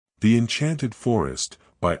The Enchanted Forest,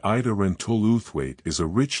 by Ida Rentoul Outhwaite, is a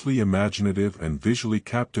richly imaginative and visually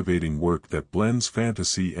captivating work that blends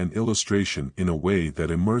fantasy and illustration in a way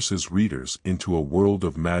that immerses readers into a world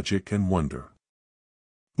of magic and wonder.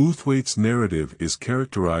 Outhwaite's narrative is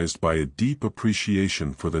characterized by a deep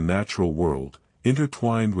appreciation for the natural world,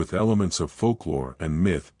 intertwined with elements of folklore and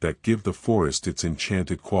myth that give the forest its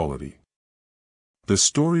enchanted quality. The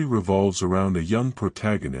story revolves around a young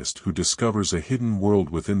protagonist who discovers a hidden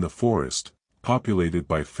world within the forest, populated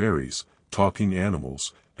by fairies, talking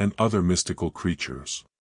animals, and other mystical creatures.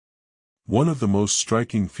 One of the most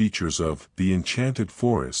striking features of The Enchanted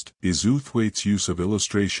Forest is Outhwaite's use of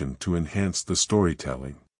illustration to enhance the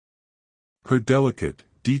storytelling. Her delicate,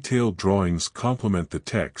 detailed drawings complement the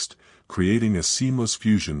text, creating a seamless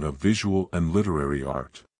fusion of visual and literary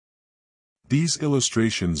art. These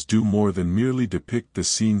illustrations do more than merely depict the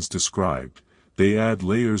scenes described, they add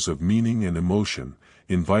layers of meaning and emotion,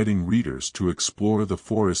 inviting readers to explore the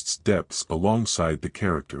forest's depths alongside the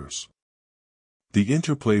characters. The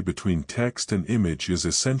interplay between text and image is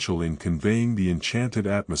essential in conveying the enchanted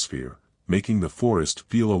atmosphere, making the forest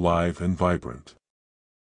feel alive and vibrant.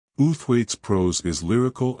 Outhwaite's prose is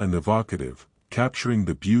lyrical and evocative, capturing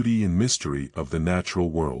the beauty and mystery of the natural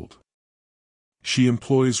world. She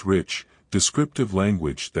employs rich, descriptive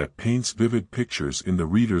language that paints vivid pictures in the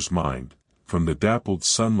reader's mind, from the dappled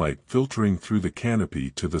sunlight filtering through the canopy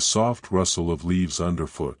to the soft rustle of leaves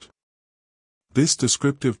underfoot. This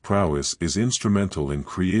descriptive prowess is instrumental in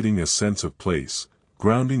creating a sense of place,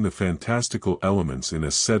 grounding the fantastical elements in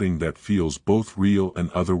a setting that feels both real and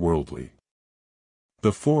otherworldly.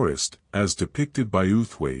 The forest, as depicted by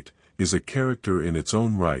Outhwaite, is a character in its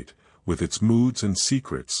own right, with its moods and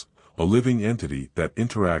secrets, a living entity that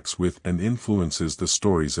interacts with and influences the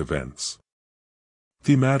story's events.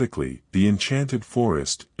 Thematically, The Enchanted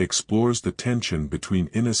Forest explores the tension between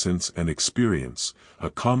innocence and experience, a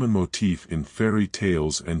common motif in fairy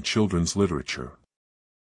tales and children's literature.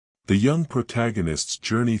 The young protagonist's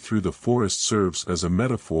journey through the forest serves as a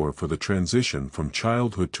metaphor for the transition from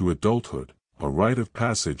childhood to adulthood, a rite of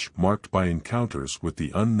passage marked by encounters with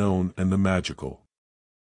the unknown and the magical.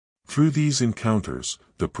 Through these encounters,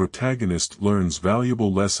 the protagonist learns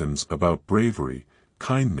valuable lessons about bravery,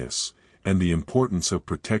 kindness, and the importance of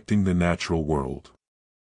protecting the natural world.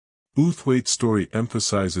 Outhwaite's story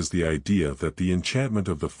emphasizes the idea that the enchantment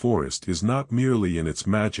of the forest is not merely in its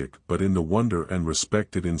magic but in the wonder and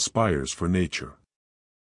respect it inspires for nature.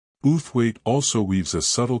 Outhwaite also weaves a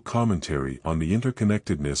subtle commentary on the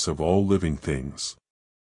interconnectedness of all living things.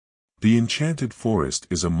 The Enchanted Forest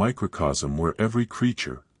is a microcosm where every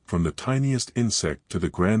creature, from the tiniest insect to the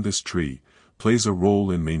grandest tree, plays a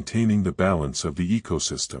role in maintaining the balance of the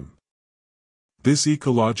ecosystem. This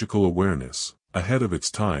ecological awareness, ahead of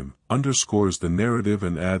its time, underscores the narrative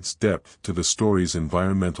and adds depth to the story's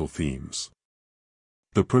environmental themes.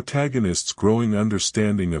 The protagonist's growing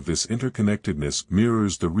understanding of this interconnectedness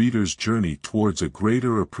mirrors the reader's journey towards a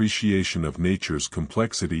greater appreciation of nature's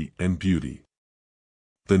complexity and beauty.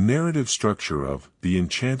 The narrative structure of The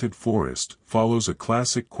Enchanted Forest follows a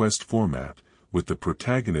classic quest format, with the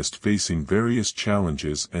protagonist facing various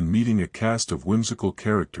challenges and meeting a cast of whimsical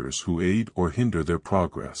characters who aid or hinder their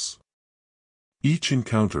progress. Each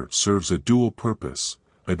encounter serves a dual purpose,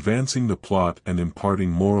 advancing the plot and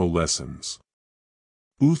imparting moral lessons.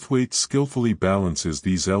 Outhwaite skillfully balances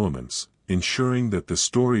these elements, ensuring that the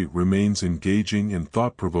story remains engaging and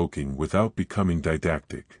thought-provoking without becoming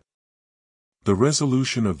didactic. The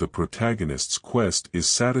resolution of the protagonist's quest is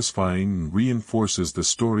satisfying and reinforces the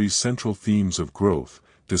story's central themes of growth,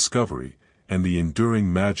 discovery, and the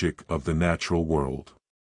enduring magic of the natural world.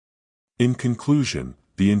 In conclusion,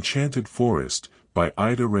 The Enchanted Forest, by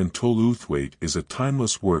Ida Rentoul Outhwaite, is a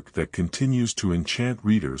timeless work that continues to enchant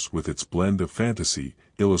readers with its blend of fantasy,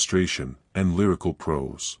 illustration, and lyrical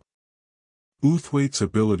prose. Outhwaite's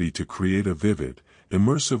ability to create a vivid,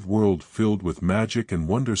 immersive world filled with magic and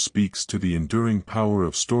wonder speaks to the enduring power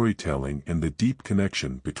of storytelling and the deep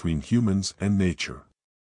connection between humans and nature.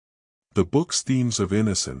 The book's themes of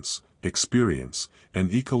innocence, experience,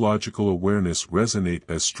 and ecological awareness resonate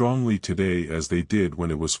as strongly today as they did when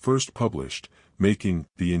it was first published, making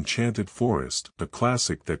The Enchanted Forest a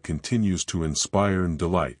classic that continues to inspire and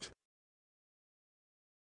delight.